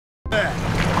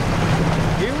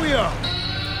Here we are.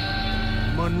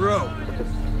 Monroe.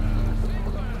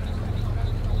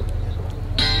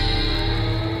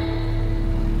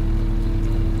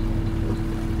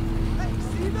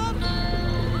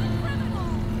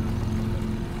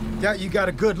 Doubt you got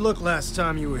a good look last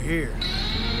time you were here.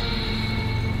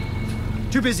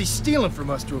 Too busy stealing from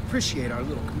us to appreciate our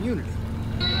little community.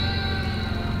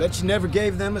 Bet you never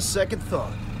gave them a second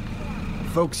thought.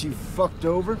 Folks you fucked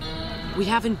over? We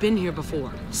haven't been here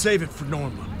before. Save it for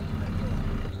Norma.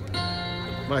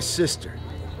 My sister.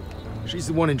 She's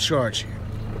the one in charge here.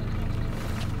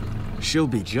 She'll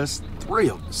be just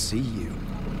thrilled to see you.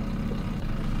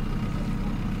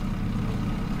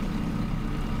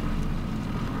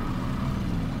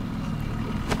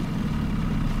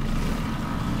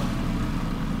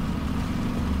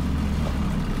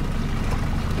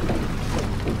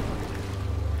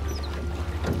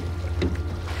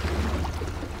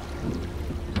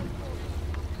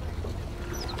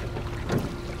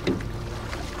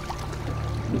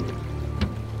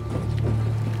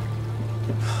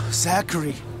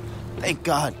 Zachary, thank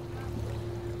God.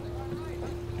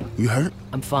 You hurt?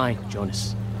 I'm fine,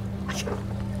 Jonas.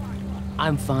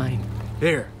 I'm fine.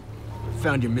 Here,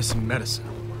 found your missing medicine.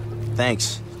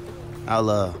 Thanks.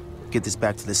 I'll, get this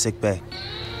back to the sick bay.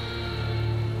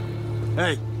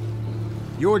 Hey,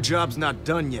 your job's not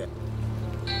done yet.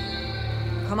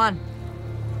 Come on.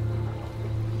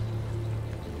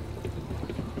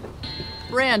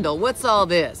 Randall, what's all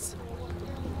this?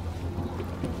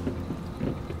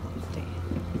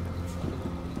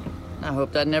 I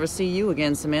hoped I'd never see you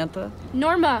again, Samantha.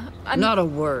 Norma, Not a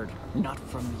word. Not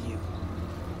from you.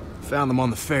 Found them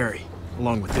on the ferry,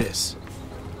 along with this.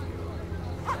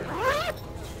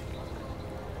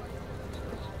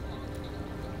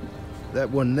 That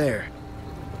one there.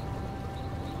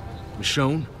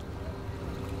 Michonne?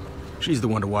 She's the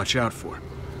one to watch out for.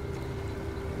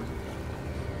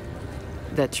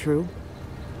 That true?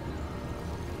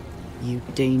 You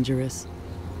dangerous?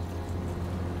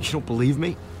 You don't believe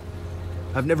me?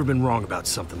 I've never been wrong about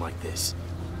something like this.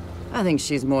 I think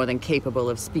she's more than capable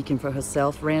of speaking for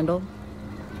herself, Randall.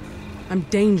 I'm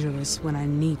dangerous when I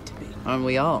need to be. Aren't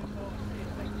we all?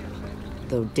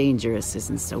 Though dangerous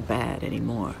isn't so bad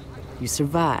anymore. You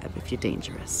survive if you're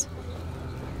dangerous.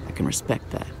 I can respect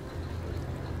that.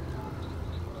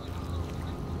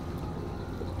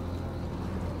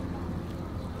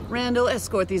 Randall,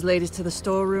 escort these ladies to the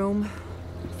storeroom.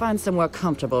 Find somewhere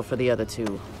comfortable for the other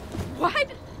two.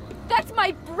 What? That's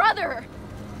my brother!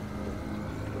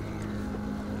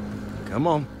 Come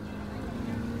on.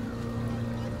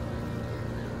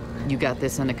 You got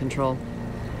this under control?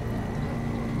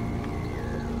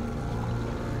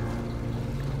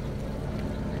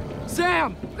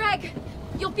 Sam! Greg,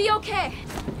 you'll be okay.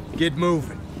 Get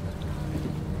moving.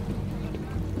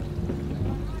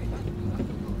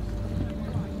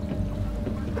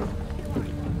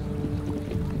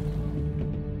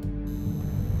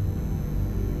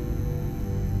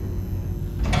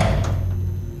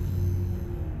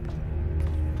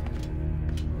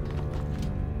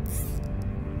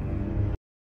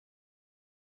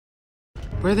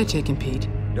 Where are they taking Pete?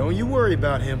 Don't you worry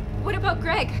about him. What about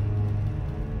Greg?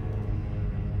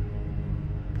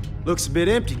 Looks a bit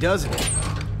empty, doesn't it?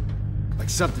 Like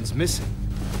something's missing.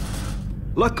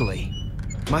 Luckily,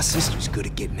 my sister's good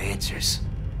at getting answers.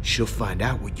 She'll find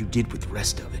out what you did with the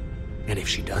rest of it. And if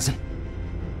she doesn't,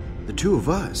 the two of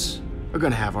us are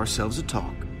gonna have ourselves a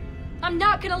talk. I'm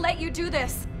not gonna let you do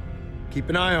this. Keep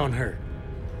an eye on her.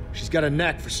 She's got a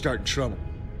knack for starting trouble.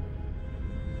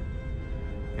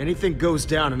 Anything goes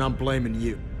down and I'm blaming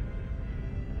you.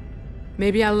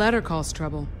 Maybe I let her cause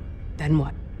trouble. Then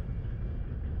what?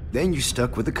 Then you're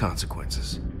stuck with the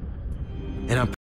consequences. And I'm